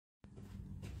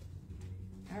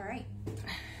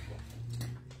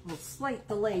slight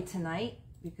delay tonight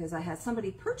because I had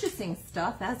somebody purchasing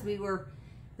stuff as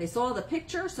they saw the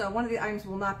picture, so one of the items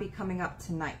will not be coming up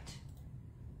tonight.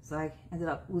 So I ended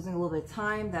up losing a little bit of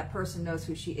time. That person knows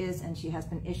who she is, and she has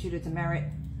been issued a demerit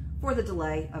for the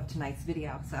delay of tonight's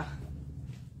video. So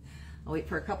I'll wait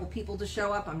for a couple people to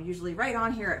show up. I'm usually right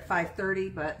on here at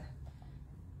 5:30, but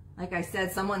like I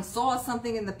said, someone saw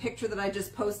something in the picture that I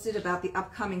just posted about the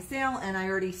upcoming sale, and I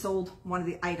already sold one of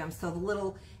the items.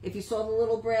 So if you saw the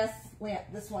little brass lamp,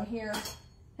 this one here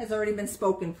has already been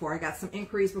spoken for. I got some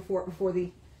inquiries before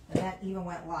that even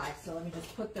went live. So let me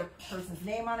just put the person's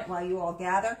name on it while you all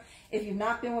gather. If you've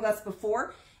not been with us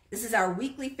before, this is our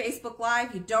weekly Facebook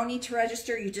Live. You don't need to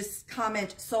register. You just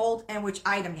comment sold and which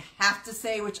item. You have to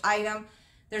say which item.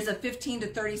 There's a 15 to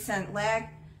 30 cent lag.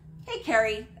 Hey,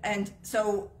 Carrie. And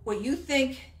so what you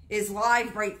think is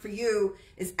live right for you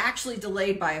is actually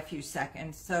delayed by a few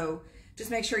seconds. So just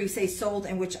make sure you say sold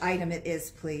and which item it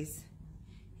is, please.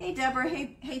 Hey, Deborah.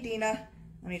 Hey, Dina.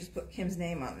 Let me just put Kim's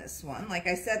name on this one. Like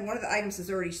I said, one of the items is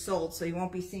already sold, so you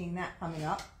won't be seeing that coming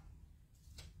up.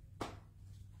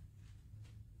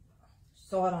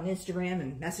 Saw it on Instagram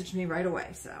and messaged me right away,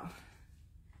 so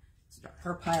start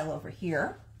her pile over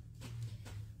here.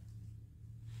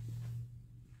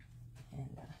 And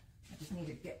I just need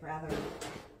to grab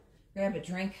a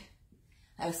drink.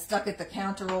 I was stuck at the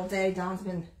counter all day. Don's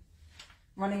been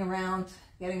running around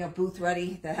getting a booth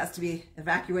ready that has to be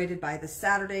evacuated by this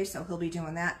Saturday, so he'll be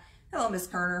doing that. Hello, Miss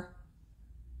Kerner.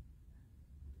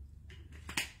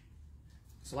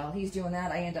 So while he's doing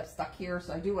that, I end up stuck here,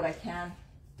 so I do what I can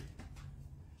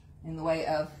in the way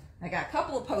of, I got a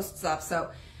couple of posts up,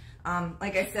 so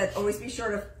like I said, always be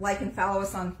sure to like and follow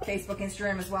us on Facebook,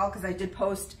 Instagram as well, because I did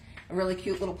post a really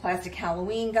cute little plastic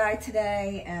Halloween guy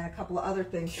today and a couple of other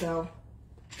things, so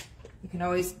you can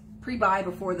always pre-buy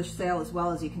before the sale as well,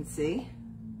 as you can see.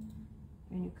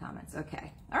 New comments.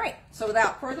 Okay. All right. So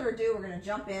without further ado, we're going to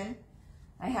jump in.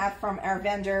 I have from our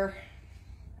vendor,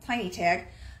 Tiny Tag,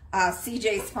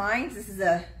 CJ's Finds. This is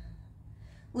a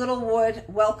little wood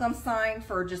welcome sign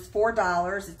for just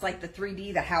 $4. It's like the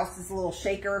 3D. The house is a little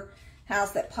shaker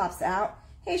house that pops out.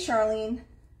 Hey, Charlene.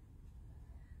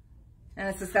 And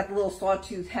it's just got the little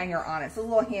sawtooth hanger on it. It's a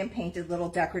little hand-painted, little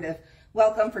decorative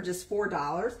welcome for just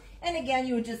 $4. And again,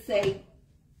 you would just say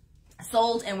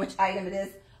sold and which item it is.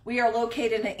 We are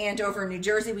located in Andover, New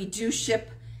Jersey.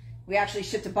 We actually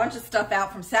shipped a bunch of stuff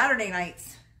out from Saturday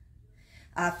night's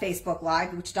Facebook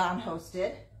Live, which Don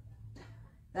hosted.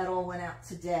 That all went out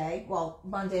today. Well,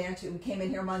 Monday, we came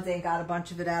in here Monday and got a bunch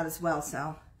of it out as well.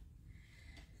 So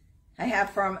I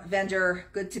have from vendor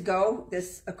Good to Go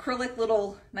this acrylic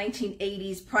little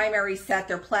 1980s primary set.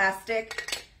 They're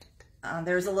plastic.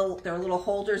 There are little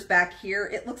holders back here.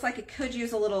 It looks like it could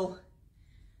use a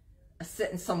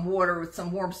sit in some water with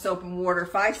some warm soap and water.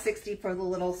 $5.60 for the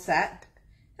little set.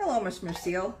 Hello, Miss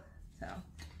Mercille. So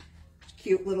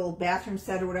cute little bathroom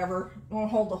set or whatever. Won't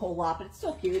hold a whole lot, but it's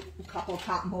still cute. A couple of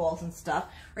cotton balls and stuff.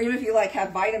 Or even if you like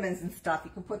have vitamins and stuff,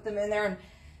 you can put them in there and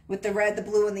with the red, the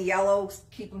blue, and the yellow,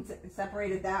 keep them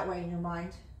separated that way in your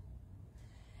mind.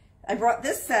 I brought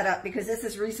this set up because this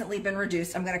has recently been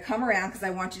reduced. I'm going to come around because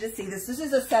I want you to see this. This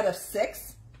is a set of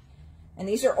 6. And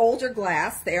these are older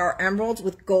glass. They are emeralds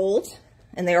with gold,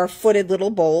 and they are footed little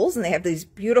bowls, and they have these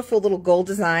beautiful little gold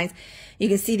designs. You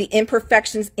can see the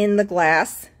imperfections in the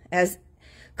glass as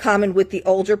common with the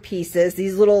older pieces.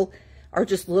 These are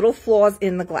just little flaws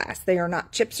in the glass. They are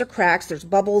not chips or cracks. There's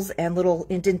bubbles and little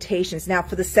indentations. Now,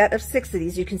 for the set of 6 of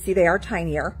these, you can see they are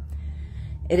tinier.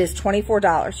 It is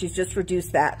 $24. She's just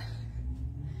reduced that.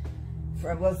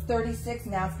 It was $36,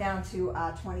 now it's down to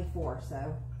 $24.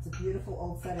 So it's a beautiful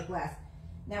old set of glass.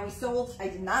 Now I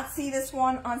did not see this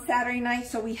one on Saturday night,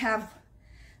 so we have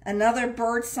another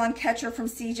bird sun catcher from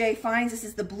CJ Finds. This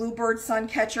is the Bluebird sun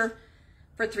catcher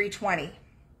for $3.20.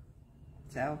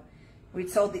 So we'd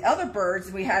sold the other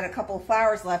birds. We had a couple of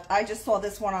flowers left. I just saw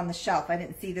this one on the shelf. I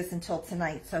didn't see this until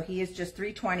tonight. So he is just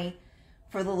 $3.20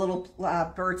 for the little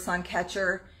bird sun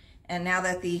catcher. And now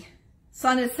that the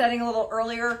sun is setting a little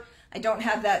earlier, I don't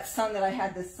have that sun that I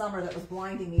had this summer that was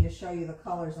blinding me to show you the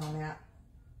colors on that.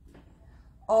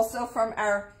 Also from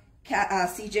our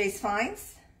CJ's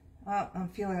Finds, I'm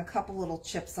feeling a couple little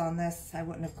chips on this. I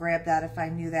wouldn't have grabbed that if I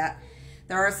knew that.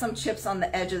 There are some chips on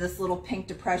the edge of this little pink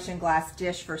depression glass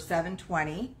dish for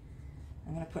 $7.20.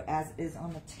 I'm going to put as is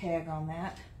on the tag on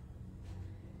that.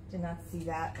 Did not see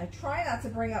that. I try not to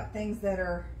bring up things that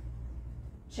are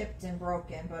chipped and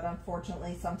broken, but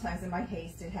unfortunately sometimes in my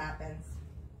haste it happens.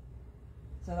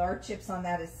 So our chips on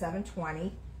that is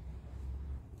 $7.20.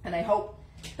 And I hope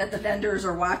that the vendors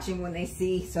are watching when they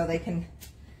see, so they can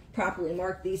properly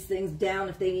mark these things down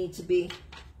if they need to be.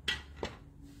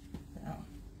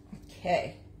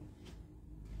 okay.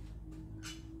 Let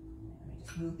me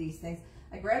just move these things.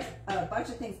 I grabbed a bunch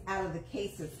of things out of the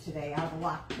cases today, out of the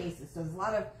locked cases. So there's a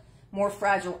lot of more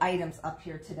fragile items up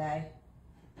here today.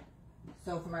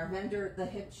 So from our vendor, the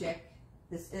Hip Chick,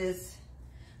 this is,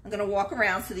 I'm going to walk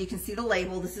around so that you can see the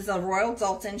label. This is a Royal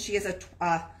Doulton. She is a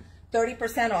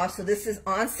 30% off. So this is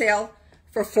on sale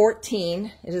for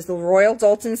 $14. It is the Royal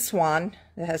Doulton Swan.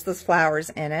 It has those flowers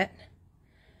in it.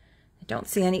 I don't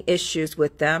see any issues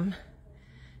with them.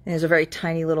 And there's a very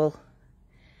tiny little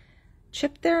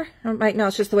chip there. Right now,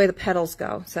 it's just the way the petals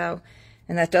go. So,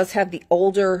 and that does have the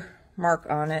older mark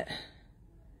on it.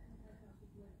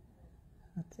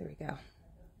 There we go.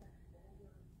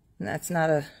 And that's not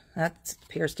a, that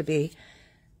appears to be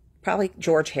probably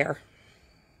George hair.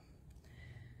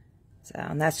 So,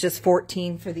 and that's just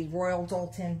 $14 for the Royal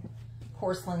Doulton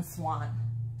Porcelain Swan.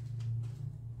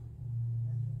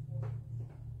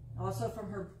 Also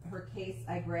from her case,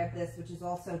 I grabbed this, which is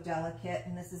also delicate,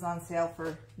 and this is on sale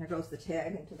for, there goes the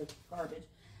tag into the garbage,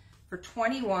 for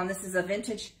 $21. This is a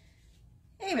vintage,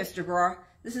 hey Mr. Grohr,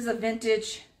 this is a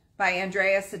vintage by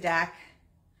Andrea Sadak.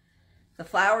 The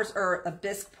flowers are a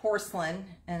bisque porcelain,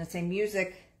 and it's a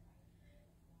music,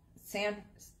 Japan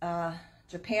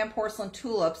porcelain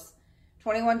tulips,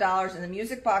 $21, and the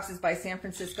music box is by San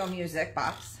Francisco Music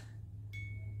Box.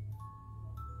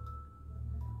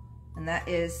 And that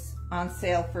is on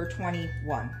sale for $21.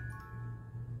 I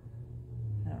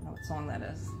don't know what song that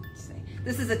is. Let's see.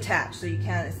 This is attached, so you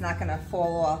can, it's not gonna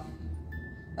fall off.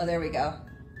 Oh, there we go.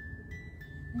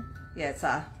 Yeah, it's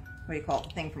what do you call it?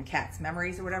 The thing from Cats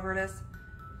Memories or whatever it is.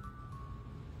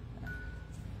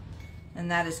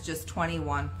 And that is just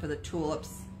 $21 for the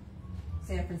tulips,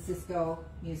 San Francisco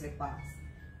Music Box.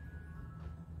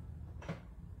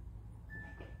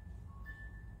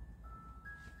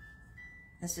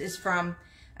 This is from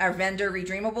our vendor,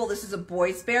 Redreamable. This is a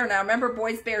Boys Bear. Now remember,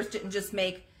 Boys Bears didn't just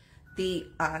make the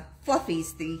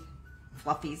fluffies, the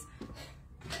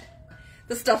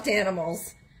stuffed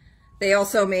animals. They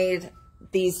also made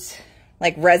these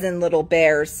like resin little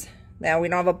bears. Now we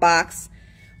don't have a box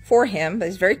for him, but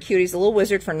he's very cute. He's a little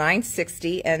wizard for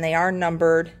 $9.60, and they are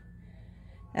numbered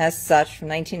as such from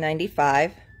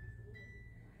 1995.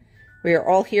 We are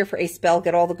all here for a spell.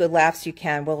 Get all the good laughs you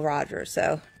can, Will Rogers.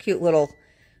 So cute little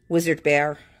wizard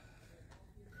bear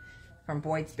from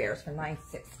Boyd's Bears for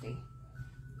 $9.60.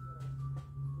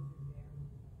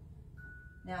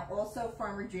 Now also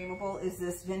from Redreamable is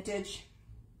this vintage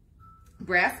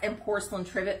brass and porcelain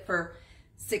trivet for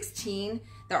 $16.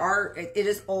 It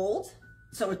is old,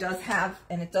 so it does have,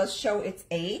 and it does show its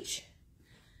age.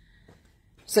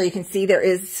 So you can see there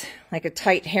is like a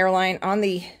tight hairline on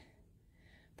the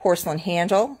porcelain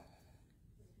handle.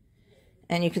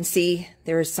 And you can see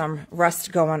there is some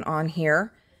rust going on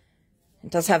here.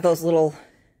 It does have those little,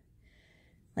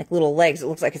 like little legs. It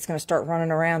looks like it's going to start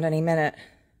running around any minute.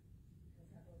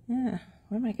 Yeah,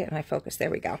 where am I getting my focus? There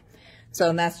we go. So,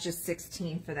 and that's just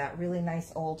 $16 for that really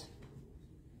nice old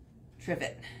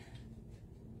trivet.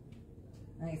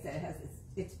 Like I said, it has,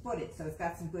 it's footed, so it's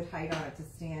got some good height on it to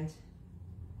stand.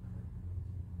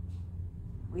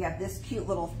 We have this cute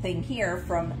little thing here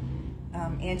from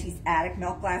Auntie's Attic,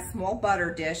 milk glass small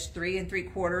butter dish, 3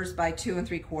 3/4 by 2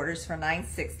 3/4 for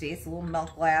 $9.60. It's a little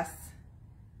milk glass,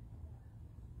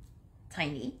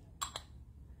 tiny.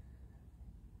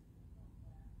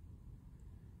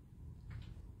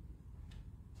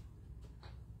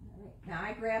 All right, now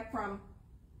I grabbed from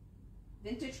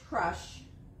Vintage Crush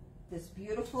this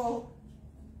beautiful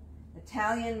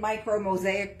Italian micro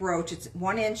mosaic brooch. It's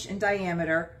 1 inch in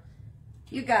diameter.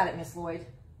 You got it, Miss Lloyd.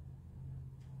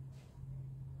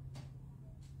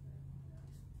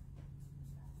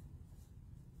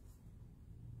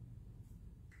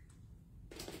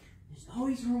 There's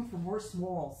always room for more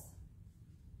smalls.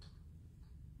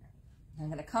 I'm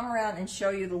going to come around and show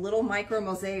you the little micro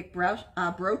mosaic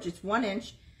brooch. It's 1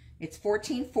 inch. It's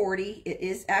 $14.40. It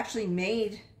is actually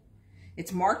made,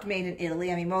 it's marked made in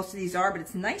Italy. I mean, most of these are, but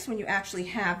it's nice when you actually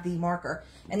have the marker.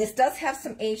 And this does have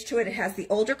some age to it. It has the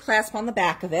older clasp on the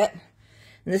back of it.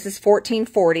 And this is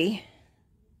 $14.40.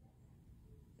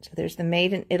 So there's the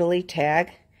made in Italy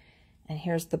tag. And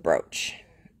here's the brooch.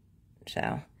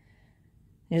 So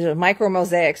these are micro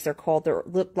mosaics, they're called. There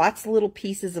are lots of little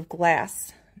pieces of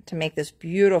glass to make this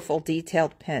beautiful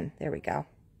detailed pin. There we go.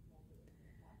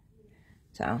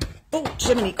 So, oh,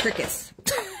 Jiminy Crickets.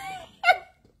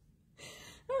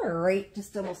 All right,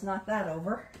 just almost knocked that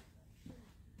over.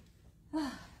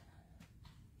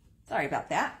 Sorry about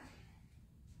that.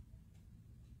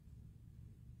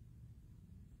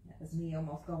 That was me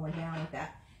almost going down with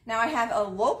that. Now I have a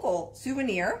local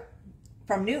souvenir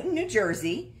from Newton, New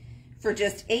Jersey for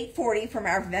just $8.40 from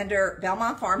our vendor,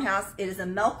 Belmont Farmhouse. It is a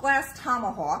milk glass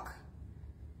tomahawk,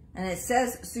 and it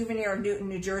says Souvenir of Newton,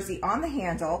 New Jersey on the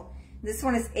handle. This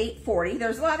one is $8.40.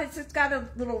 There's a lot, it's got a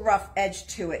little rough edge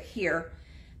to it here.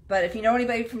 But if you know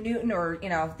anybody from Newton, or, you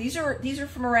know, these are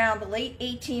from around the late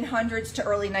 1800s to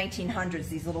early 1900s,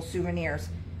 these little souvenirs.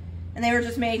 And they were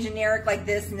just made generic like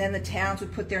this, and then the towns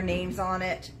would put their names on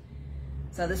it.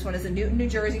 So this one is in Newton, New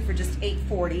Jersey for just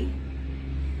 $8.40.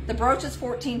 The brooch is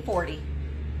 $14.40.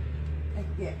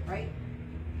 Yeah, right?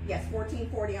 Yes,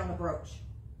 $14.40 on the brooch.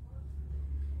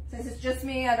 Since it's just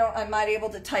me, I'm not able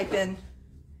to type in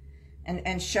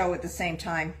and show at the same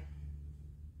time.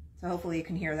 So hopefully you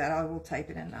can hear that. I will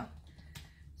type it in now,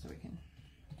 so we can.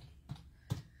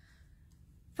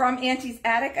 From Auntie's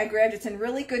Attic, I grabbed, it's in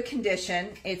really good condition.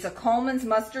 It's a Coleman's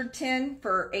mustard tin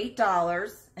for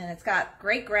 $8, and it's got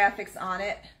great graphics on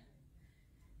it.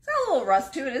 It's got a little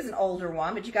rust to it. It is an older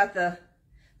one, but you got the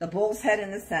bull's head in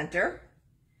the center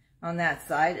on that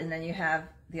side, and then you have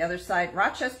the other side,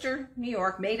 Rochester, New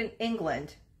York, made in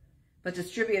England, but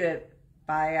distributed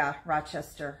by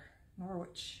Rochester,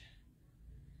 Norwich.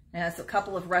 And it's a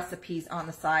couple of recipes on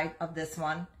the side of this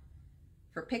one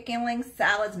for picklings,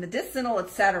 salads, medicinal,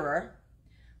 etc.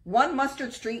 1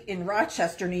 Mustard Street in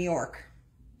Rochester, New York.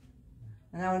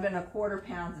 And that would have been ¼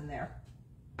 pound in there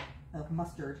of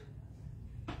mustard.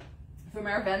 From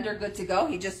our vendor, Good to Go.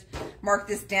 He just marked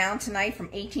this down tonight from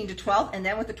 18 to 12, and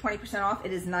then with the 20% off,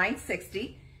 it is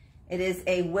 $9.60. It is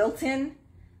a Wilton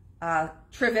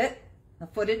trivet, a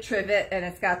footed trivet, and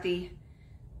it's got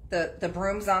the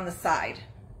brooms on the side.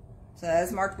 So that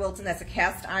is marked Wilton. That's a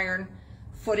cast iron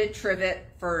footed trivet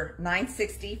for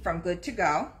 $9.60 from Good to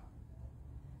Go.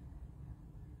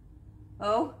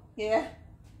 Oh, yeah.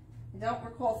 I don't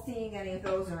recall seeing any of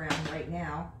those around right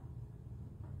now.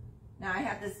 Now I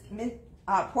have this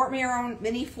Portmeirion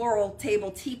mini floral table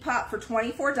teapot for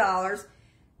 $24.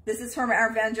 This is from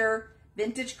our vendor,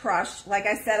 Vintage Crush. Like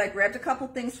I said, I grabbed a couple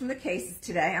things from the cases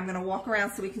today. I'm going to walk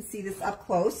around so we can see this up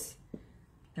close.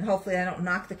 And hopefully I don't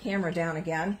knock the camera down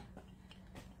again.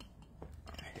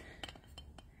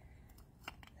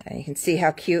 And you can see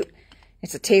how cute.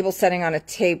 It's a table setting on a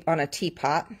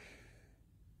teapot.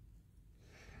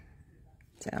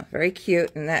 So very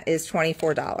cute, and that is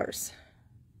 $24.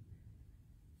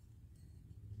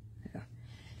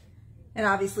 And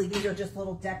obviously these are just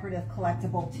little decorative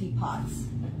collectible teapots.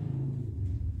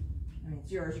 I mean,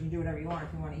 it's yours. You can do whatever you want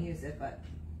if you want to use it, but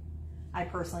I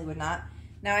personally would not.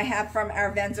 Now I have from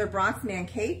our vendor, Bronx Man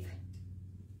Cape.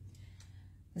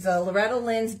 It's a Loretta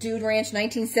Lynn's Dude Ranch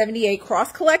 1978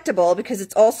 cross collectible because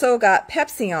it's also got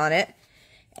Pepsi on it.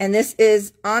 And this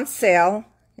is on sale.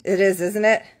 It is, isn't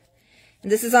it?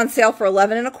 And this is on sale for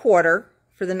 $11 1/4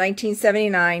 for the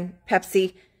 1979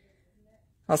 Pepsi,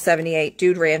 well, 78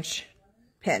 Dude Ranch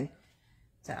pin.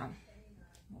 So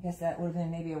I guess that would have been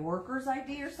maybe a worker's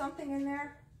ID or something in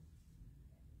there.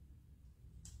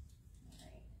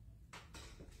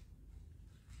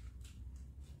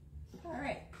 All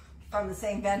right. From the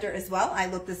same vendor as well. I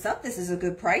looked this up. This is a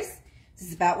good price. This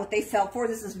is about what they sell for.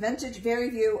 This is vintage Very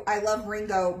View I Love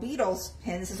Ringo Beatles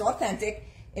pin. This is authentic.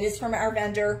 It is from our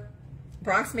vendor,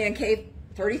 Bronx Man Cave.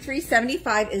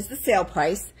 $33.75 is the sale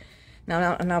price. Now,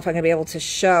 I don't know if I'm going to be able to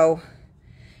show.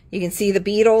 You can see the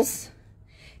Beatles.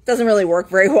 It doesn't really work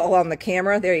very well on the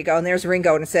camera. There you go. And there's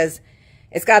Ringo. And it says,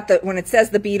 it's got the, when it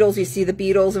says the Beatles, you see the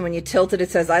Beatles. And when you tilt it, it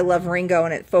says, I love Ringo.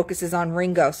 And it focuses on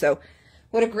Ringo. So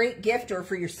what a great gift, or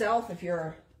for yourself if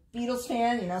you're a Beatles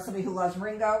fan, you know, somebody who loves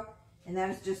Ringo. And that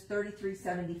is just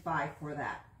 $33.75 for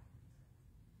that.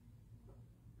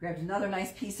 Grabbed another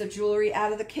nice piece of jewelry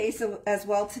out of the case as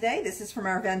well today. This is from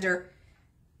our vendor,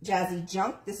 Jazzy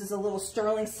Junk. This is a little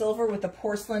sterling silver with a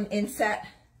porcelain inset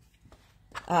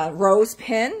rose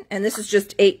pin. And this is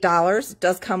just $8. It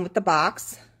does come with the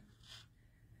box.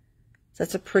 So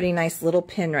that's a pretty nice little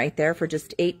pin right there for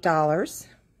just $8.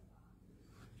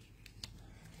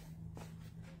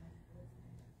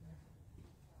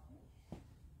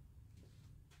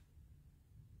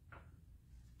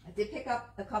 I did pick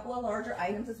up a couple of larger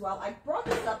items as well. I brought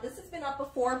this up. This has been up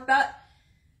before, but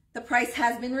the price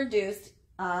has been reduced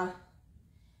from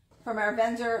our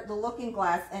vendor, The Looking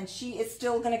Glass, and she is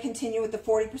still going to continue with the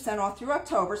 40% off through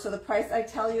October. So the price, I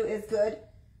tell you, is good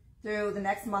through the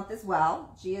next month as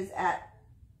well. She is at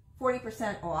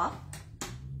 40% off.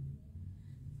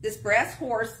 This brass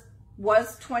horse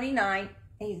was $29,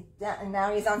 and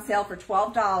now he's on sale for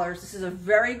 $12. This is a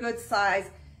very good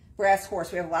size brass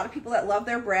horse. We have a lot of people that love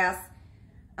their brass.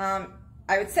 I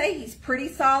would say he's pretty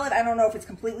solid. I don't know if it's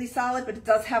completely solid, but it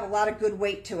does have a lot of good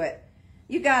weight to it.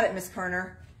 You got it, Miss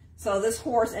Kerner. So this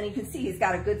horse, and you can see he's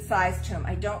got a good size to him.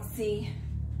 I don't see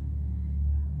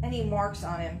any marks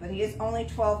on him, but he is only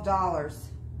 $12.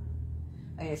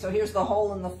 Okay, so here's the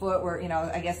hole in the foot where, you know,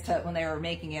 I guess when they were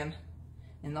making him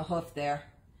in the hoof there.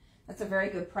 That's a very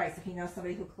good price if you know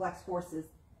somebody who collects horses.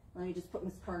 Let me just put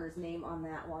Miss Kerner's name on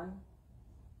that one.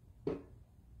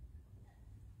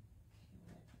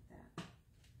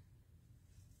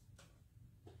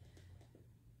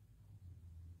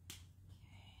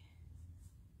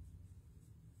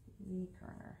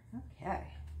 Kerner. Okay.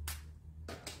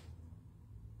 Put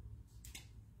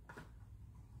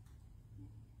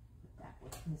that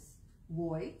with Miss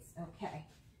Lloyd's. Okay.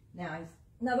 Now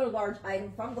another large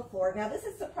item from the floor. Now this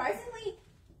is surprisingly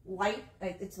light.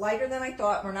 It's lighter than I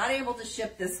thought. We're not able to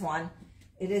ship this one.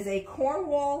 It is a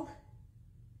Cornwall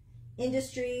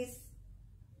Industries,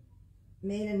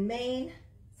 made in Maine,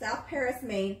 South Paris,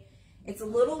 Maine. It's a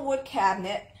little wood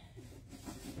cabinet.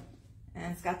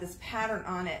 And it's got this pattern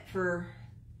on it for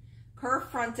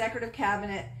curved front decorative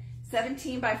cabinet,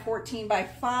 17 by 14 by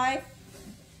 5.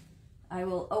 I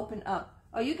will open up.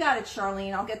 Oh, you got it,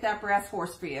 Charlene. I'll get that brass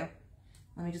horse for you.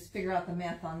 Let me just figure out the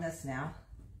math on this now.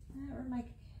 Where'd my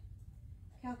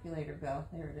calculator go?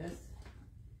 There it is.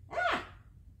 Ah!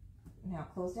 Now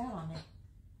closed out on me.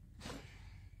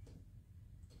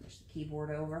 Push the keyboard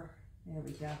over. There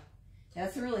we go. Yeah,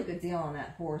 that's a really good deal on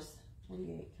that horse.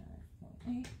 48 times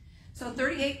 0.8. So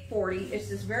 $38.40. It's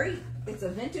this it's a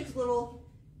vintage little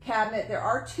cabinet. There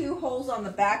are 2 holes on the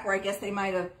back where I guess they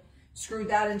might have screwed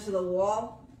that into the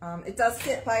wall. It does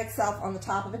sit by itself on the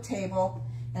top of a table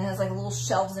and it has like little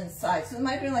shelves inside. So it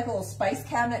might be like a little spice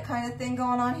cabinet kind of thing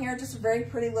going on here. Just a very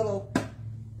pretty little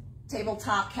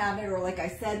tabletop cabinet, or like I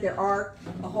said, there are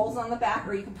the holes on the back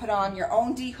where you can put on your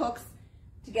own D-hooks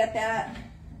to get that.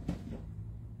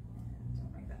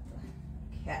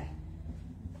 Okay.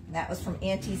 That was from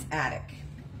Auntie's Attic.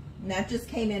 And that just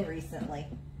came in recently.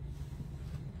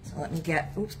 So let me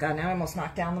get, oops, God, now I almost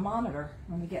knocked down the monitor.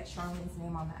 Let me get Charlene's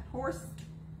name on that horse.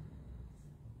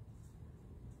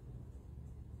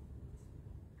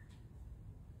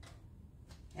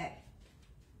 Okay.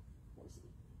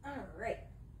 All right.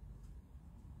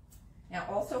 Now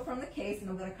also from the case, and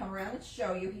I'm going to come around and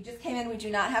show you, he just came in. We do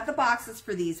not have the boxes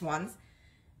for these ones.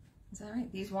 Is that right?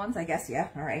 These ones? I guess, yeah.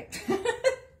 All right.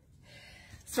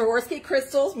 Swarovski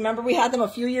crystals. Remember we had them a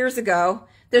few years ago.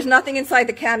 There's nothing inside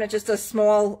the cabinet, just a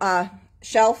small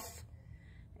shelf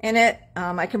in it.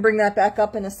 I can bring that back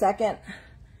up in a second.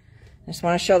 I just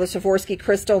want to show the Swarovski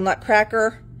crystal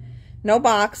nutcracker. No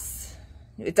box.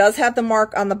 It does have the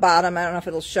mark on the bottom. I don't know if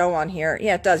it'll show on here.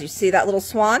 Yeah, it does. You see that little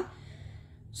swan?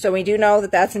 So we do know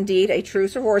that that's indeed a true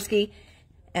Swarovski.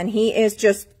 And he is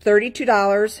just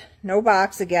 $32. No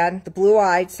box again. The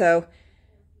blue-eyed, so...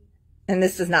 And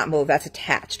this does not move. That's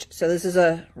attached. So this is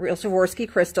a real Swarovski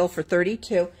crystal for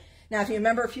 $32. Now, if you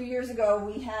remember a few years ago,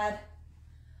 we had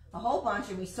a whole bunch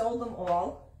and we sold them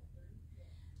all.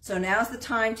 So now's the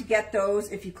time to get those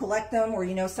if you collect them or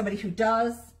you know somebody who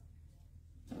does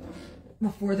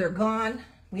before they're gone.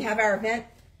 We have our event,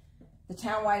 the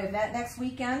town-wide event next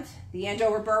weekend. The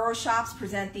Andover Borough Shops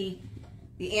present the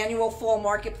annual fall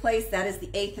marketplace. That is the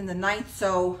 8th and the 9th.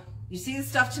 So you see the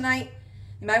stuff tonight?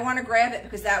 You might want to grab it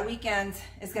because that weekend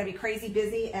is going to be crazy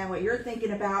busy, and what you're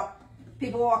thinking about,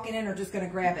 people walking in are just going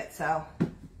to grab it. So let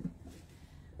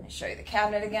me show you the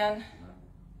cabinet again.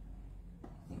 I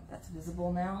think that's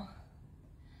visible now.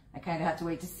 I kind of have to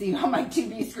wait to see on my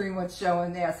TV screen what's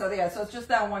showing there. So yeah, so it's just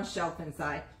that one shelf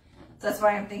inside. So that's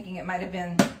why I'm thinking it might have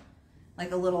been like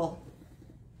a little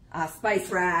spice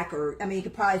rack, or I mean, you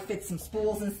could probably fit some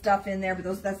spools and stuff in there,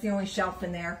 but that's the only shelf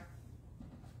in there.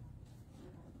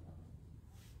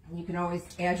 You can always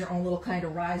add your own little kind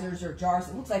of risers or jars.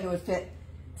 It looks like it would fit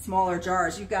smaller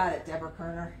jars. You got it, Deborah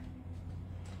Kerner.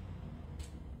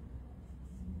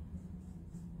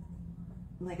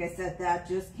 Like I said, that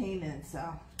just came in,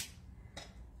 so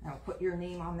I'll put your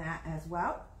name on that as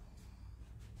well.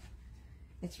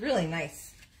 It's really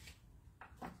nice.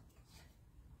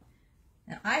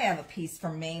 Now, I have a piece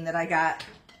from Maine that I got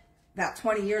about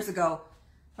 20 years ago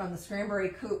from the Scranberry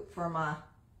Coop from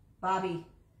Bobby.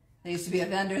 There used to be a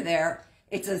vendor there.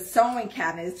 It's a sewing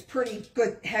cabinet. It's a pretty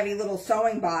good, heavy little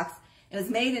sewing box. It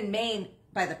was made in Maine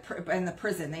in the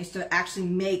prison. They used to actually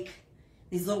make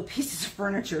these little pieces of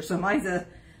furniture. So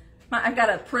I've got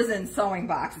a prison sewing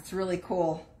box. It's really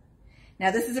cool.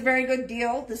 Now this is a very good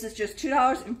deal. This is just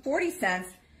 $2.40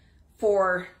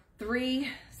 for 3,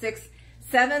 6,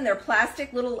 7. They're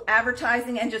plastic little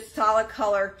advertising and just solid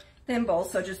color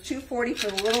thimbles. So just $2.40 for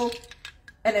the little,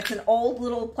 and it's an old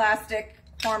little plastic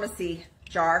pharmacy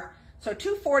jar. So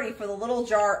 $2.40 for the little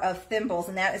jar of thimbles,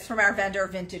 and that is from our vendor,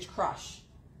 Vintage Crush.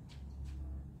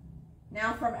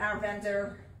 Now from our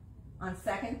vendor, on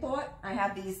second thought, I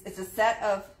have these, it's a set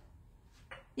of,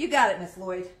 you got it, Miss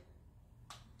Lloyd.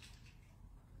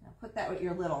 Now put that with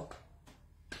your little.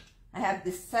 I have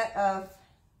this set of,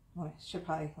 well, I should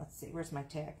probably, let's see, where's my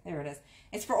tag? There it is.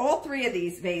 It's for all three of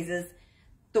these vases.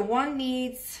 The one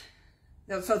needs,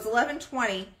 so it's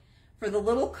 $11.20 for the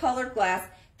little colored glass.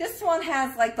 This one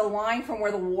has like the line from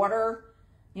where the water,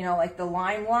 you know, like the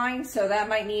lime line, so that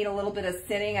might need a little bit of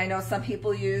sitting. I know some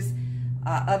people use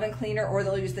oven cleaner, or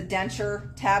they'll use the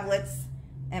denture tablets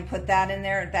and put that in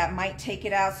there. That might take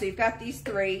it out. So you've got these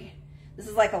three. This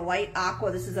is like a light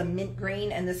aqua, this is a mint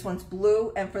green, and this one's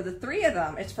blue. And for the three of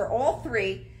them, it's for all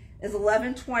three, is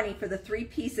 $11.20 for the 3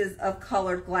 pieces of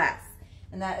colored glass.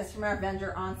 And that is from our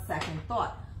vendor On Second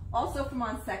Thought. Also from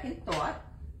On Second Thought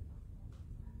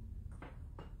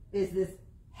is this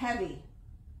heavy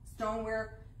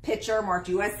stoneware pitcher marked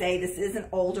USA. This is an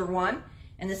older one,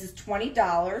 and this is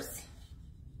 $20.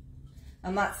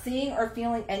 I'm not seeing or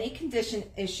feeling any condition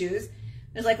issues.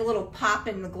 There's like a little pop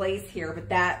in the glaze here, but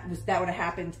that would have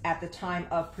happened at the time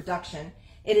of production.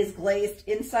 It is glazed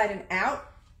inside and out.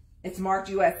 It's marked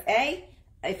USA.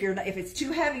 If it's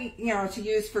too heavy, you know, to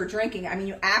use for drinking, I mean,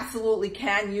 you absolutely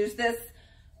can use this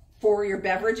for your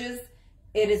beverages.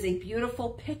 It is a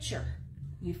beautiful pitcher.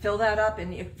 You fill that up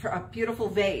in a beautiful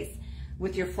vase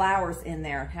with your flowers in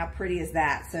there. How pretty is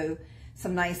that? So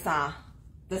some nice,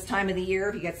 this time of the year,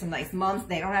 if you get some nice mums,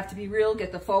 they don't have to be real,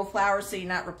 get the faux flowers so you're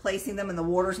not replacing them and the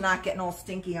water's not getting all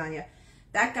stinky on you.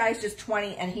 That guy's just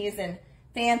 $20 and he is in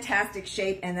fantastic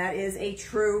shape, and that is a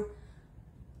true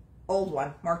old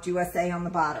one, marked USA on the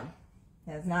bottom.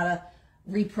 It's not a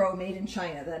repro made in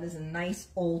China. That is a nice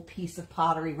old piece of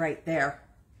pottery right there.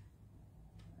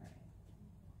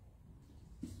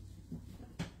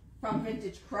 From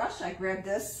Vintage Crush, I grabbed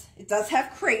this. It does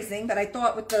have crazing, but I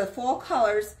thought with the fall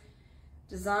colors,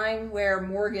 Designware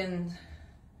Morgan,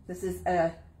 this is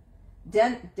a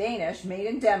Danish, made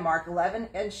in Denmark,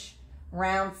 11-inch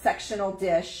round sectional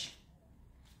dish,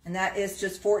 and that is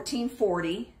just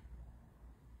 $14.40.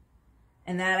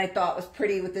 And that I thought was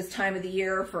pretty with this time of the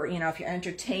year for, you know, if you're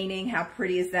entertaining, how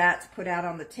pretty is that to put out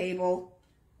on the table?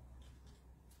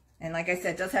 And like I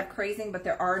said, it does have crazing, but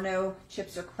there are no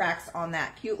chips or cracks on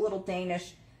that. Cute little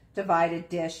Danish divided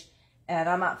dish. And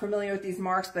I'm not familiar with these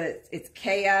marks, but it's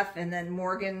KF, and then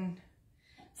Morgan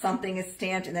something is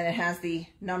stamped, and then it has the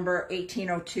number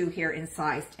 1802 here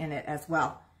incised in it as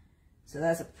well. So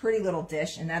that's a pretty little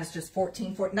dish, and that is just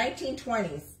 $14.40,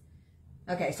 1920s.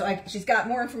 Okay, so she's got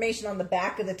more information on the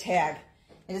back of the tag.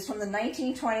 It is from the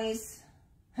 1920s,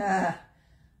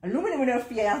 Aluminum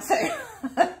Fiance,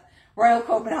 Royal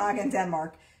Copenhagen,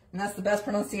 Denmark. And that's the best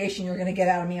pronunciation you're going to get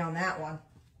out of me on that one.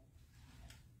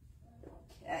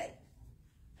 Okay.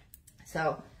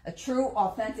 So, a true,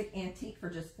 authentic antique for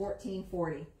just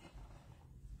 $14.40.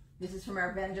 This is from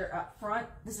our vendor up front.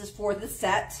 This is for the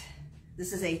set.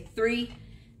 This is a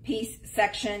 3-piece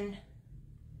section.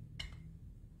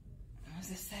 What does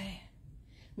this say?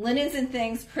 Linens and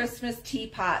Things Christmas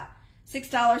Teapot,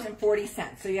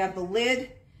 $6.40. So you have the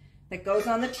lid that goes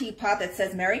on the teapot that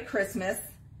says Merry Christmas,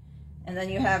 and then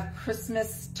you have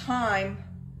Christmas Time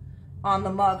on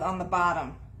the mug on the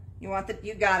bottom. You want the,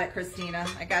 you got it, Christina.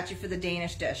 I got you for the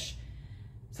Danish dish.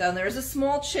 So there's a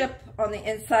small chip on the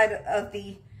inside of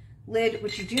the lid,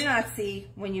 which you do not see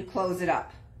when you close it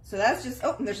up. So that's just,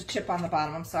 oh, and there's a chip on the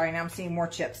bottom. I'm sorry, now I'm seeing more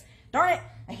chips. Darn it,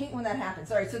 I hate when that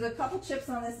happens. All right, so the couple chips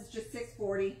on this is just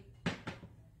 $6.40.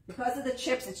 Because of the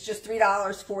chips, it's just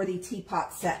 $3 for the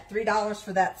teapot set. $3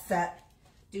 for that set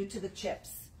due to the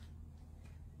chips.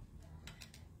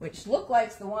 Which look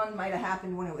like the one might have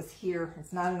happened when it was here.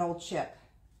 It's not an old chip.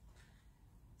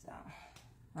 So,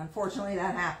 unfortunately,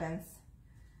 that happens.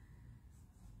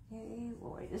 Hey,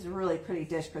 Lloyd, this is a really pretty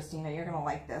dish, Christina. You're going to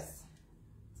like this.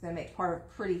 It's going to make part of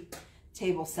a pretty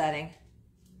table setting.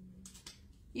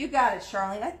 You got it,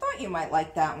 Charlene. I thought you might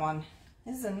like that one.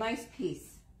 This is a nice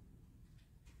piece.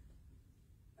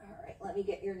 All right, let me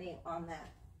get your name on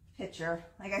that picture.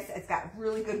 Like I said, it's got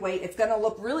really good weight. It's going to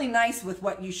look really nice with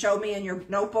what you showed me in your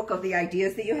notebook of the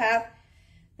ideas that you have.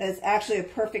 That's actually a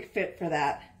perfect fit for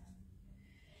that.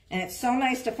 And it's so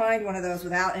nice to find one of those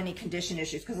without any condition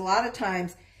issues, because a lot of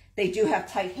times they do have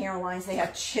tight hairlines, they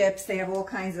have chips, they have all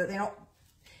kinds of, they're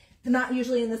not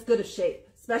usually in this good of shape,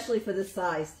 especially for this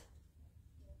size.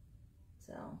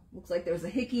 So, looks like there was a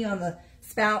hickey on the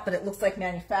spout, but it looks like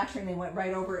manufacturing, they went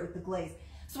right over it with the glaze.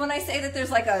 So when I say that there's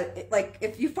like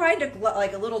if you find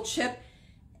a little chip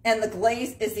and the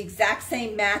glaze is the exact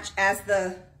same match as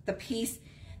the piece,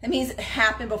 that means it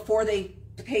happened before they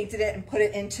painted it and put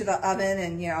it into the oven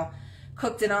and, you know,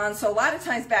 cooked it on. So a lot of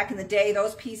times back in the day,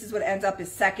 those pieces would end up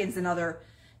as seconds and other,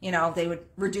 you know, they would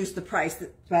reduce the price.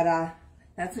 But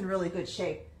that's in really good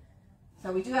shape.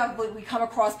 So we do have, we come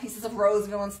across pieces of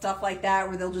Roseville and stuff like that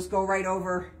where they'll just go right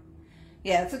over.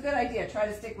 Yeah, it's a good idea. Try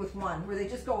to stick with one where they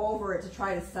just go over it to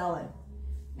try to sell it.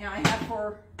 Now I have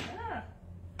for,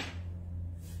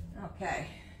 okay.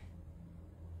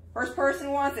 First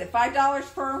person wants it. $5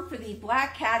 firm for the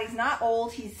black cat. He's not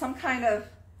old. He's some kind of,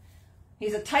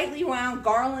 he's a tightly wound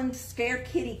Garland scared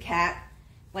kitty cat,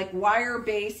 like wire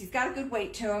base. He's got a good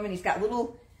weight to him, and he's got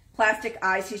little plastic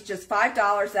eyes. He's just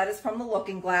 $5. That is from the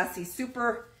Looking Glass. He's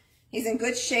in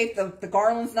good shape. The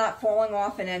garland's not falling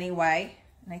off in any way.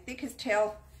 And I think his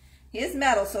tail, he is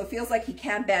metal, so it feels like he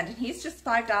can bend. And he's just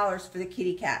 $5 for the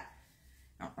kitty cat.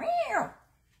 All right.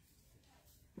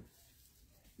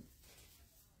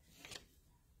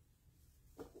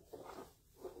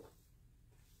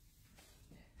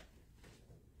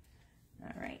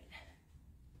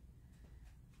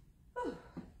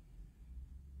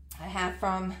 I have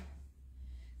from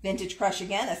Vintage Crush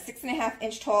again, a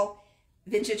 6.5-inch tall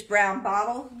vintage brown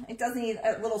bottle. It does need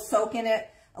a little soak in it.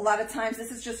 A lot of times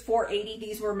this is just $4.80.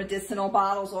 These were medicinal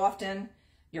bottles often.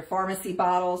 Your pharmacy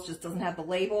bottles just doesn't have the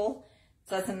label.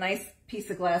 So that's a nice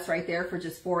piece of glass right there for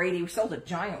just $4.80. We sold a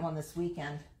giant one this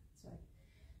weekend. So,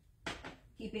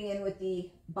 keeping in with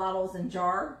the bottles and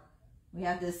jar, we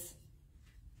have this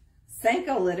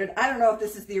Senka lidded. I don't know if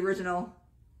this is the original.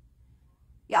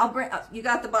 Yeah, I'll bring, you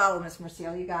got the bottle, Miss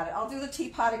Marcel, you got it. I'll do the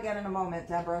teapot again in a moment,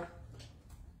 Deborah.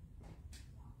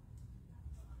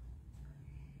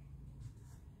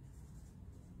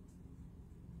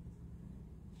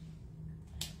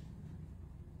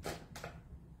 All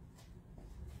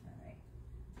right.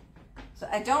 So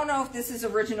I don't know if this is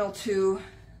original to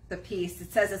the piece.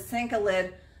 It says a Senka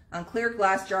lid on clear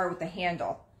glass jar with a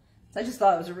handle. So I just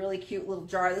thought it was a really cute little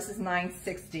jar. This is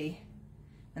 $9.60.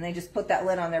 And they just put that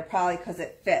lid on there probably because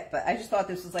it fit. But I just thought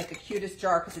this was like the cutest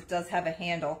jar because it does have a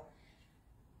handle.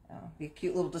 Be a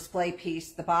cute little display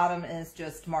piece. The bottom is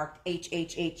just marked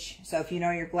HHH. So if you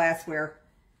know your glassware,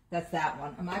 that's that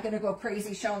one. I'm not going to go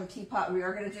crazy showing the teapot. We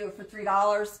are going to do it for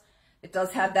 $3. It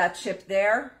does have that chip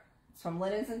there. It's from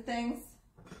Linens and Things.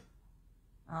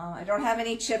 I don't have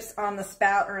any chips on the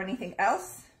spout or anything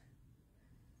else.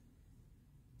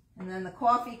 And then the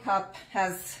coffee cup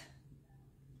has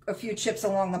a few chips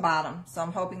along the bottom, so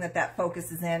I'm hoping that that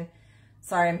focuses in.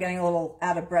 Sorry, I'm getting a little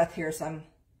out of breath here, so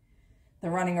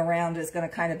the running around is going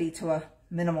to kind of be to a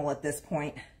minimal at this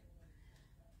point.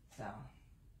 So,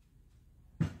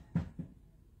 okay.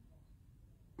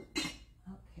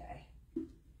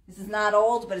 This is not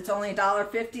old, but it's only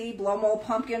 $1.50. Blow Mold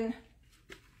Pumpkin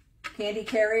candy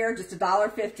carrier, just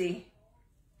 $1.50.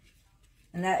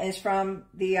 And that is from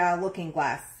the Looking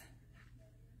Glass.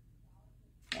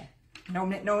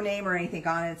 No name or anything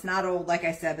on it. It's not old, like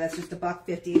I said. That's just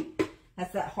 $1.50.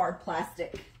 That's that hard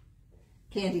plastic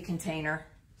candy container.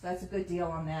 So that's a good deal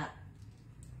on that.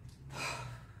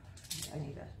 I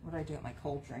need a, what do I do with my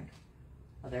cold drink?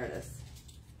 Oh, there it is.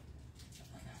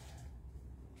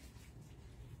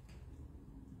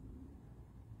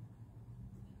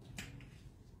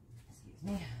 Excuse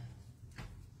me.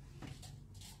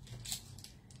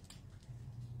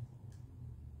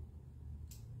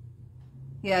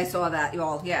 Yeah, I saw that, you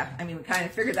all. Yeah, I mean, we kind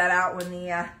of figured that out when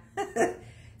the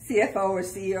CFO or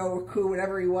CEO or coup,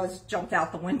 whatever he was, jumped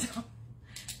out the window.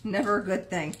 Never a good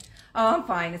thing. Oh, I'm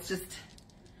fine. It's just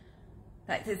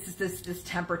that this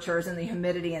temperatures and the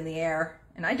humidity in the air,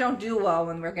 and I don't do well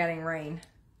when we're getting rain.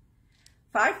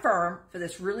 $5 firm for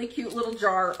this really cute little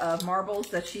jar of marbles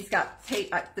that she's got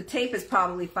tape. The tape is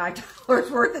probably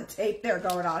 $5 worth of tape there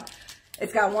going on.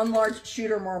 It's got one large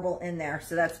shooter marble in there.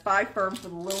 So that's $5 firm for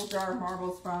the little jar of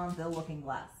marbles from the Looking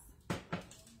Glass.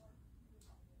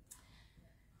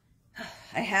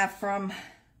 I have from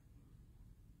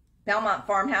Belmont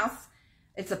Farmhouse.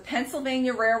 It's a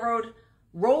Pennsylvania Railroad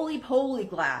roly-poly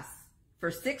glass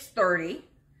for $6.30.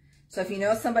 So if you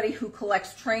know somebody who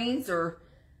collects trains or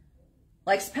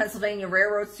likes Pennsylvania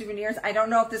Railroad souvenirs, I don't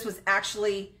know if this was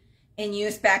actually in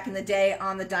use back in the day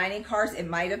on the dining cars. It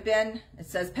might have been. It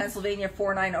says Pennsylvania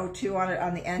 4902 on it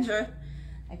on the engine.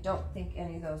 I don't think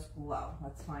any of those glow.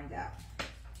 Let's find out.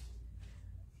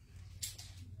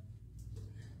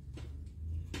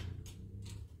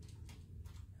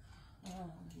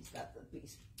 Oh, he's got the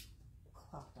beast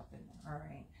clocked up in there. All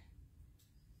right.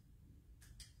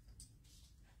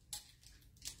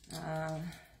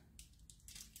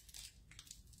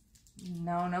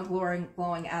 No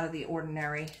glowing out of the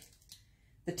ordinary.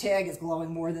 The tag is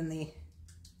glowing more than the...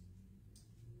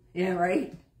 Yeah,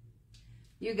 right?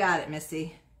 You got it,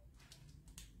 Missy.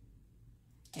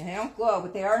 And they don't glow,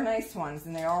 but they are nice ones,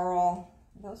 and they are all...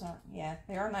 Those aren't, yeah,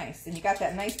 they are nice. And you got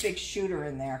that nice big shooter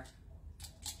in there.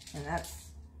 And that's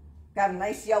got a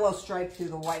nice yellow stripe through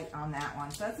the white on that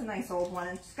one. So that's a nice old one.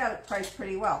 And it's got it priced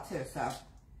pretty well too, so.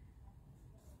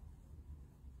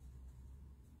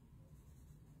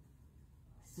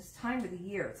 It's this time of the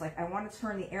year. It's like I want to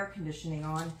turn the air conditioning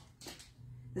on.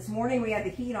 This morning we had the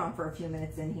heat on for a few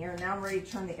minutes in here. And now I'm ready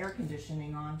to turn the air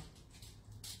conditioning on.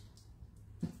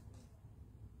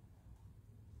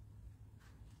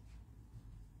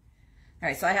 All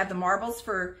right, so I have the marbles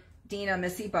for Dina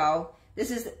Missy Bo.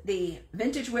 This is the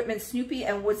Vintage Whitman Snoopy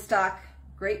and Woodstock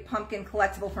Great Pumpkin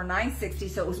Collectible for $9.60.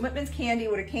 So it was Whitman's candy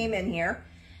would have came in here.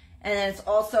 And then it's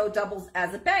also doubles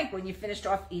as a bank when you finished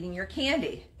off eating your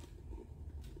candy.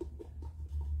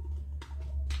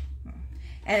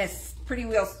 And it's pretty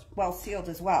well sealed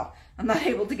as well. I'm not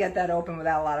able to get that open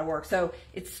without a lot of work. So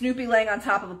it's Snoopy laying on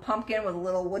top of a pumpkin with a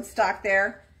little Woodstock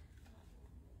there.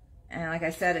 And like I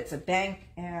said, it's a bank,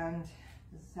 and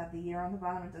does this have the year on the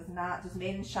bottom? It does not. Just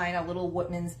made in China, little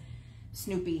Whitman's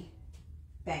Snoopy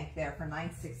bank there for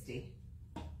 $9.60.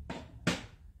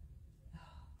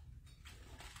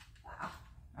 Wow.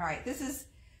 All right, this is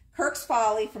Kirk's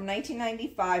Folly from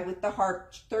 1995 with the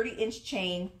heart 30-inch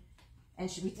chain. And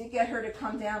we did get her to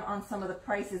come down on some of the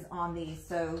prices on these.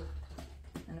 So,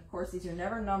 and of course, these are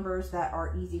never numbers that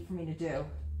are easy for me to do.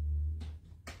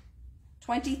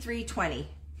 $23.20.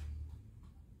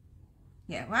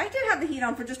 Yeah, well, I did have the heat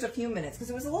on for just a few minutes because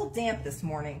it was a little damp this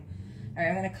morning. All right,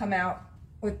 I'm going to come out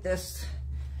with this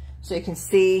so you can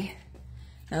see.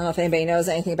 I don't know if anybody knows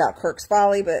anything about Kirk's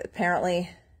Folly, but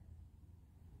apparently...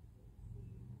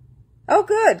 Oh,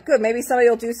 good, good. Maybe somebody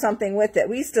will do something with it.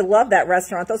 We used to love that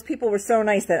restaurant. Those people were so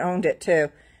nice that owned it, too.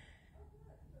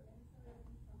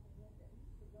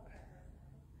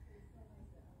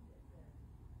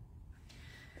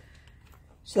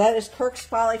 So that is Kirk's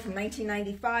Folly from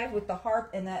 1995 with the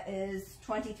harp, and that is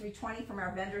 $23.20 from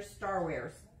our vendor,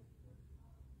 Starwares.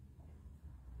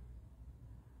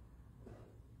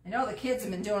 I know the kids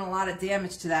have been doing a lot of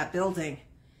damage to that building,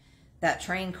 that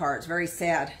train car. It's very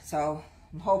sad. So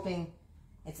I'm hoping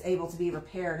it's able to be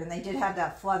repaired. And they did have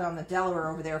that flood on the Delaware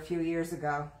over there a few years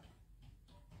ago.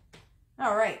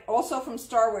 All right. Also from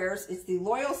Starwares is the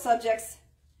Loyal Subjects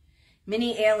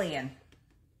Mini Alien.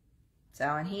 So,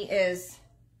 and he is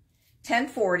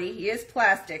 $10.40. He is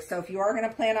plastic. So if you are going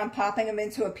to plan on popping him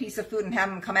into a piece of food and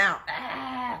having him come out,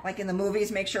 like in the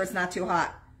movies, make sure it's not too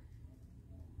hot.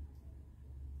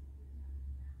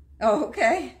 Oh,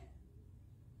 okay.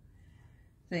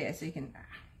 So yeah, so you can,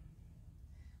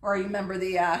 or you remember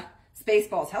the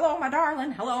Spaceballs. Hello, my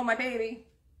darling. Hello, my baby.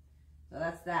 So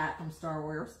that's that from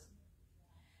Starwares.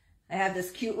 I have this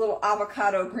cute little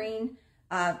avocado green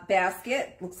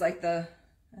basket. Looks like the,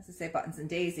 as I say, buttons and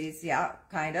daisies. Yeah,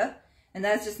 kind of. And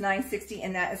that's just $9.60,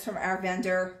 and that is from our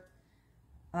vendor,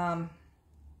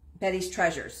 Betty's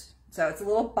Treasures. So it's a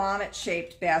little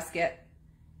bonnet-shaped basket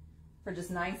for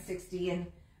just $9.60.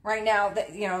 And right now,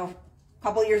 you know, a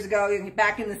couple of years ago,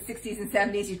 back in the 60s and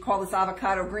 70s, you'd call this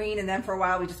avocado green, and then for a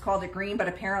while we just called it green, but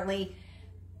apparently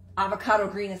avocado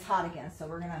green is hot again. So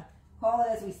we're going to call it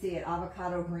as we see it,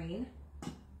 avocado green.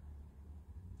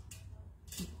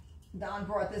 Don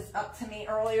brought this up to me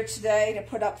earlier today to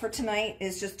put up for tonight.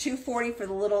 It's just $2.40 for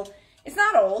the little, it's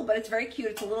not old, but it's very cute.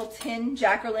 It's a little tin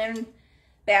jack-o'-lantern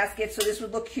basket, so this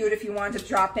would look cute if you wanted to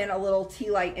drop in a little tea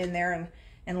light in there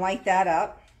and light that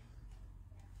up.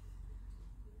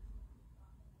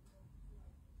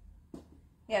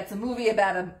 Yeah, it's a movie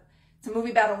about a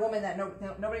woman that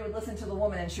nobody would listen to the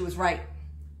woman, and she was right.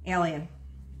 Alien.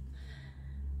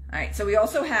 All right, so we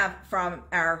also have from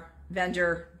our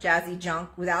vendor Jazzy Junk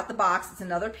without the box. It's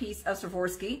another piece of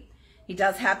Swarovski. He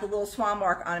does have the little swan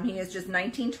mark on him. He is just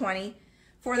 $19.20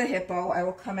 for the hippo. I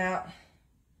will come out.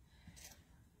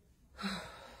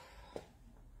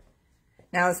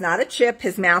 Now it's not a chip.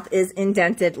 His mouth is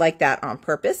indented like that on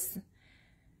purpose.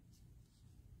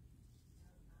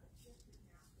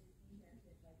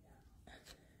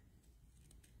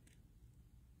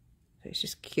 It's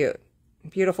just cute.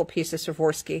 Beautiful piece of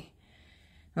Swarovski.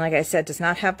 And like I said, does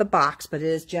not have the box, but it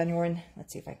is genuine.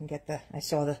 Let's see if I can get I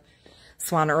saw the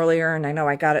swan earlier, and I know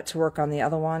I got it to work on the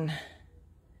other one.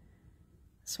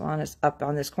 Swan is up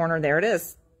on this corner. There it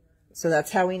is. So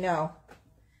that's how we know.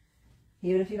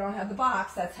 Even if you don't have the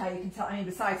box, that's how you can tell. I mean,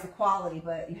 besides the quality,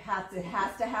 but it has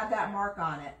to have that mark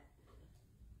on it.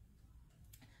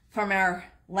 From our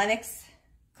Lenox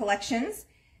collections,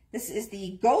 this is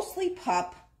the Ghostly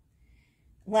Pup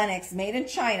Lenox, made in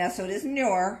China, so it is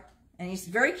newer. And he's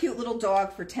a very cute little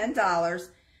dog for $10.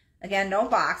 Again, no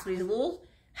box, but he's a little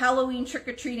Halloween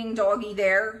trick-or-treating doggy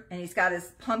there. And he's got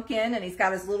his pumpkin, and he's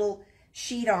got his little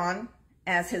sheet on.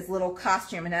 as his little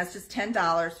costume, and that's just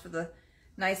 $10 for the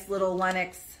nice little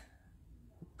Lenox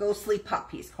Ghostly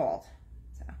Pup he's called.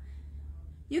 So,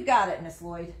 you got it, Miss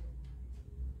Lloyd.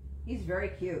 He's very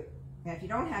cute. And if you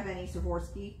don't have any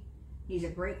Swarovski, he's a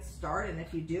great start, and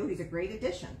if you do, he's a great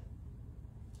addition.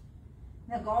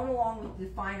 Now, going along with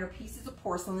the finer pieces of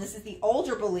porcelain, this is the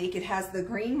older Belique. It has the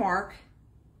green mark.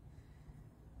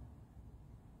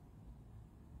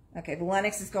 Okay, the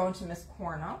Lenox is going to Miss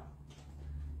Corno.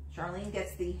 Charlene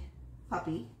gets the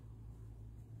puppy.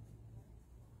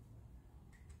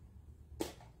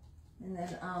 And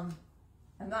then,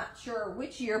 I'm not sure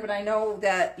which year, but I know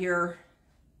that you're...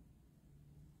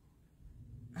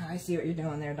 I see what you're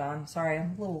doing there, Dawn. Sorry,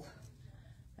 I'm a little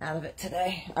out of it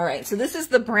today. All right, so this is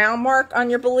the brown mark on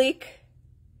your Belique.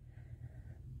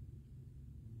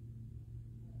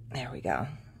 There we go.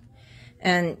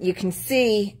 And you can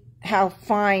see how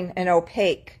fine and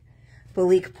opaque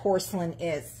Belique porcelain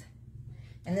is.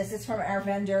 And this is from our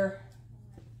vendor,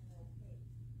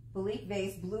 Belique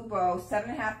Vase Blue Bow,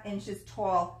 7.5 inches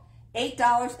tall,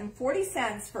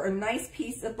 $8.40 for a nice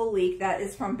piece of Belique. That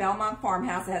is from Belmont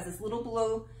Farmhouse. It has this little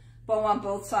blue bow on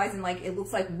both sides, and like it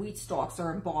looks like wheat stalks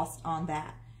are embossed on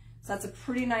that. So that's a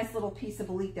pretty nice little piece of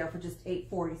Belique there for just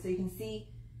 $8.40. So you can see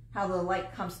how the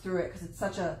light comes through it because it's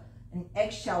such an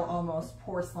eggshell almost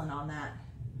porcelain on that.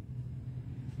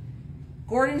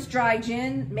 Gordon's Dry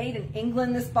Gin, made in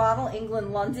England, this bottle,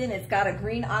 England, London. It's got a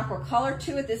green aqua color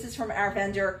to it. This is from our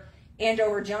vendor,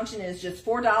 Andover Junction. It is just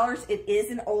 $4. It is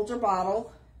an older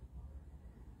bottle.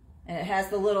 And it has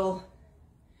the little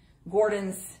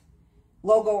Gordon's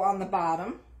logo on the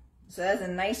bottom. So that's a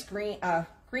nice green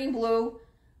blue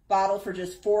bottle for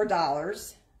just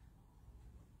 $4.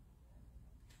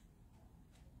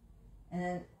 And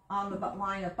then on the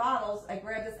line of bottles, I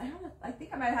grabbed this. I don't know, I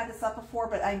think I might have had this up before,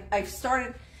 but I've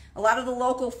started, a lot of the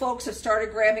local folks have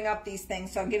started grabbing up these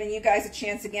things, so I'm giving you guys a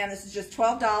chance again. This is just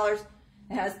 $12.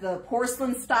 It has the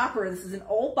porcelain stopper. This is an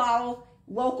old bottle,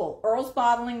 local, Earl's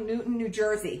Bottling, Newton, New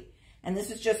Jersey. And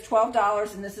this is just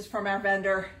 $12, and this is from our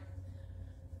vendor,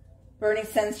 Burning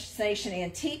Sensation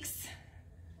Antiques.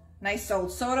 Nice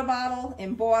old soda bottle,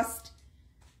 embossed.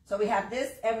 So we have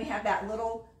this, and we have that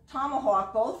little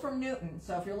Tomahawk, both from Newton.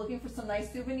 So if you're looking for some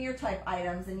nice souvenir type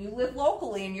items and you live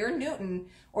locally and you're in Newton,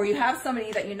 or you have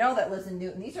somebody that you know that lives in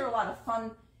Newton, these are a lot of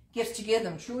fun gifts to give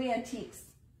them. Truly antiques.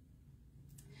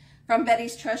 From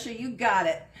Betty's Treasure, you got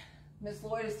it. Miss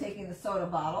Lloyd is taking the soda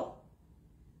bottle.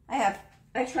 I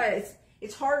tried,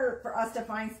 it's harder for us to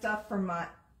find stuff from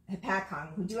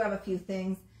Hippaconn. We do have a few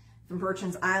things from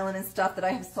Bertrand's Island and stuff that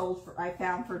I have sold for, I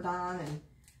found for Don, and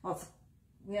well,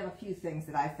 we have a few things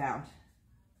that I found.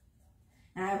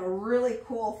 And I have a really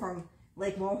cool from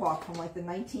Lake Mohawk from like the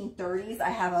 1930s. I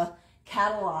have a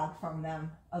catalog from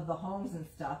them of the homes and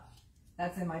stuff.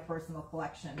 That's in my personal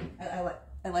collection.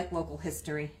 I like local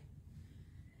history.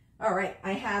 All right,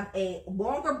 I have a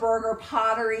Longaberger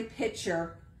pottery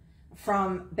pitcher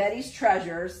from Betty's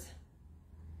Treasures,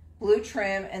 blue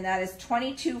trim, and that is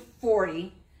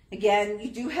 $22.40. Again,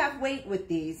 you do have weight with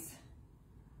these.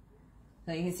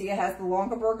 So you can see it has the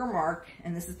Longaberger mark,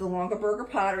 and this is the Longaberger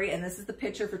pottery, and this is the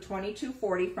pitcher for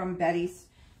 $22.40 from Betty's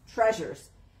Treasures.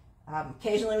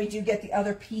 Occasionally we do get the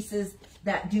other pieces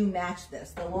that do match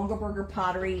this. The Longaberger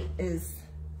pottery is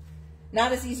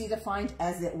not as easy to find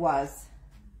as it was.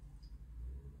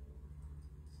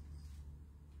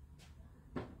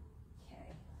 Okay.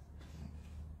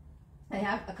 I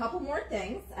have a couple more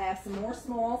things. I have some more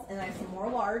smalls and I have some more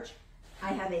large.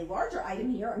 I have a larger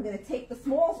item here. I'm going to take the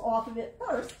smalls off of it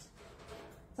first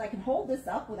so I can hold this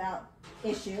up without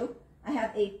issue. I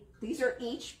have these are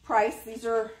each price. These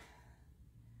are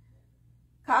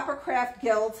Coppercraft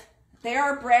Guild. They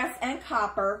are brass and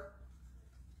copper,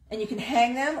 and you can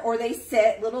hang them or they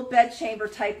sit, little bedchamber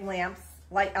type lamps,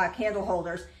 like candle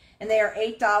holders, and they are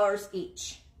 $8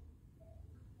 each.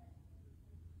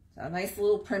 So a nice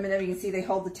little primitive. You can see they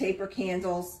hold the taper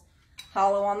candles,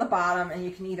 hollow on the bottom, and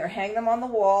you can either hang them on the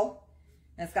wall,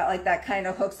 and it's got like that kind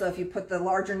of hook, so if you put the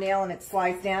larger nail and it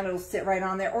slides down, it'll sit right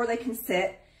on there, or they can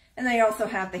sit, and they also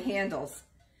have the handles.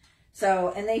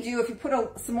 So, and they do, if you put a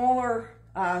smaller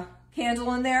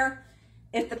candle in there,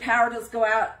 if the power does go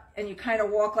out and you kind of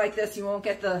walk like this, you won't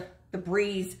get the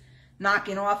breeze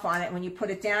knocking off on it. When you put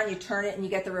it down, you turn it and you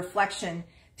get the reflection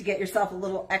to get yourself a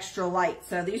little extra light.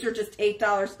 So these are just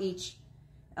 $8 each.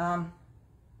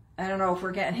 I don't know if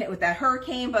we're getting hit with that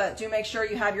hurricane, but do make sure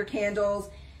you have your candles.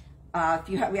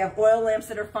 We have oil lamps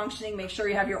that are functioning. Make sure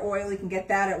you have your oil. You can get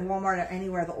that at Walmart or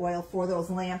anywhere, the oil for those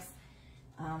lamps.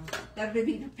 Better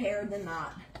be prepared than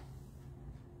not.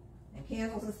 And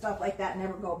candles and stuff like that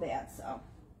never go bad. So,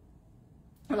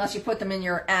 unless you put them in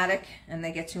your attic and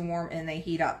they get too warm and they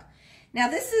heat up. Now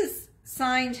this is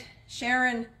signed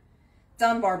Sharon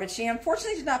Dunbar, but she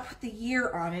unfortunately did not put the year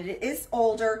on it. It is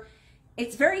older.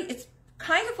 It's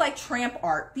kind of like tramp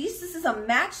art. This is a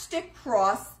matchstick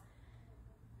cross,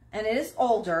 and it is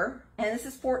older, and this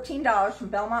is $14 from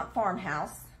Belmont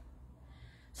Farmhouse.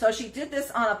 So she did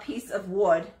this on a piece of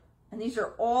wood, and these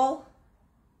are all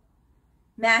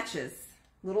matches,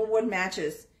 little wood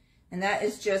matches, and that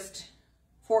is just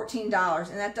 $14,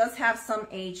 and that does have some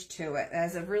age to it. That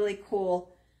is a really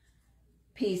cool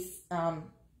piece. Are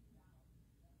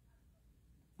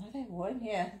they wood?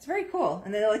 Yeah, it's very cool.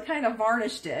 And they like kind of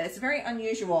varnished it. It's a very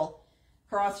unusual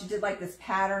cross. She did like this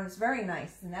pattern. It's very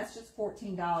nice, and that's just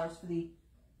 $14 for the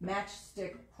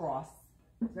matchstick cross.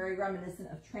 It's very reminiscent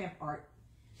of tramp art.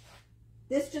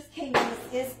 This just came in.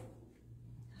 This is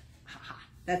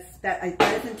that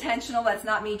is intentional. That's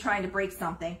not me trying to break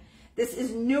something. This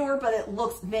is newer, but it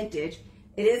looks vintage.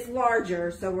 It is larger,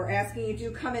 so we're asking you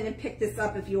to come in and pick this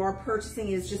up if you are purchasing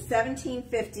it. It's just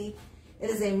 $17.50. It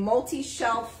is a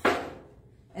multi-shelf.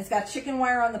 It's got chicken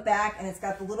wire on the back, and it's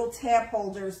got the little tab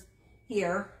holders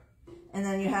here. And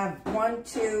then you have 1,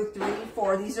 2, 3,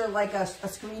 4. These are like a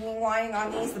screening lining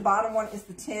on these. The bottom one is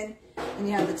the tin, and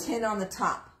you have the tin on the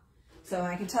top. So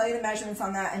I can tell you the measurements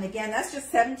on that. And again, that's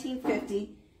just $17.50.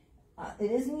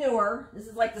 It is newer. This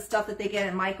is like the stuff that they get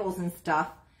at Michael's and stuff.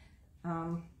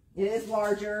 It is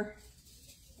larger.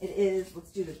 It is, let's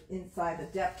do the inside, the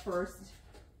depth first.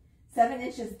 7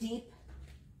 inches deep,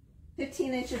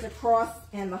 15 inches across,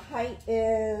 and the height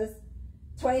is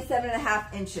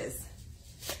 27.5 inches.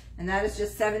 And that is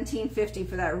just $17.50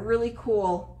 for that really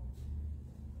cool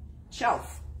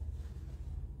shelf.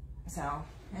 So,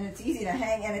 and it's easy to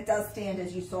hang, and it does stand,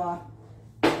 as you saw.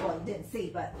 Well, you didn't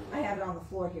see, but I have it on the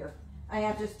floor here. I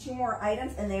have just 2 more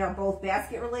items, and they are both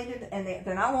basket related, and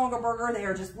they're not Longaberger. They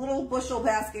are just little bushel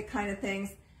basket kind of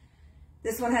things.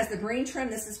 This one has the green trim.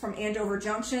 This is from Andover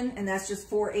Junction, and that's just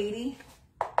 $4.80.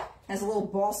 Has a little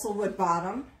balsa wood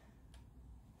bottom.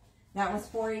 That one's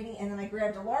 $4.80, and then I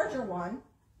grabbed a larger one.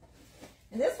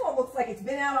 And this one looks like it's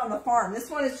been out on the farm. This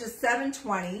one is just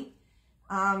 $7.20.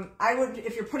 I would,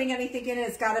 if you're putting anything in it,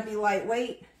 it's got to be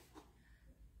lightweight.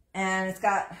 And it's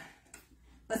got,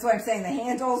 that's what I'm saying, the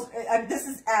handles, this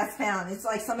is as found. It's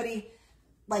like somebody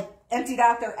like emptied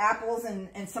out their apples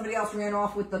and somebody else ran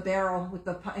off with the barrel with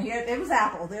the, here, it was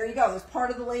apple. There you go. There's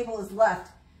part of the label is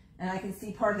left, and I can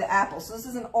see part of the apple. So this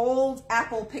is an old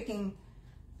apple picking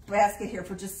basket here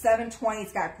for just $7.20.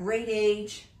 It's got great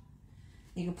age.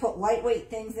 You can put lightweight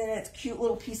things in it. It's a cute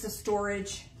little piece of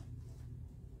storage.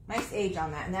 Nice age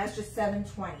on that, and that's just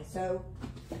 $7.20. So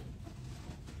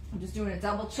I'm just doing a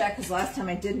double check because last time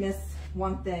I did miss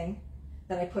one thing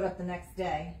that I put up the next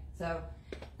day. So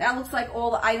that looks like all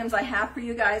the items I have for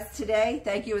you guys today.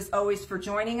 Thank you as always for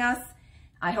joining us.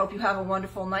 I hope you have a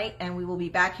wonderful night, and we will be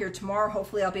back here tomorrow.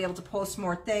 Hopefully I'll be able to post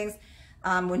more things.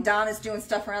 When Don is doing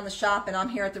stuff around the shop and I'm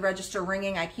here at the register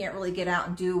ringing, I can't really get out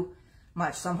and do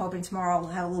much. So I'm hoping tomorrow I'll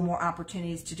have a little more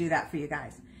opportunities to do that for you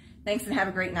guys. Thanks and have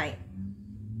a great night.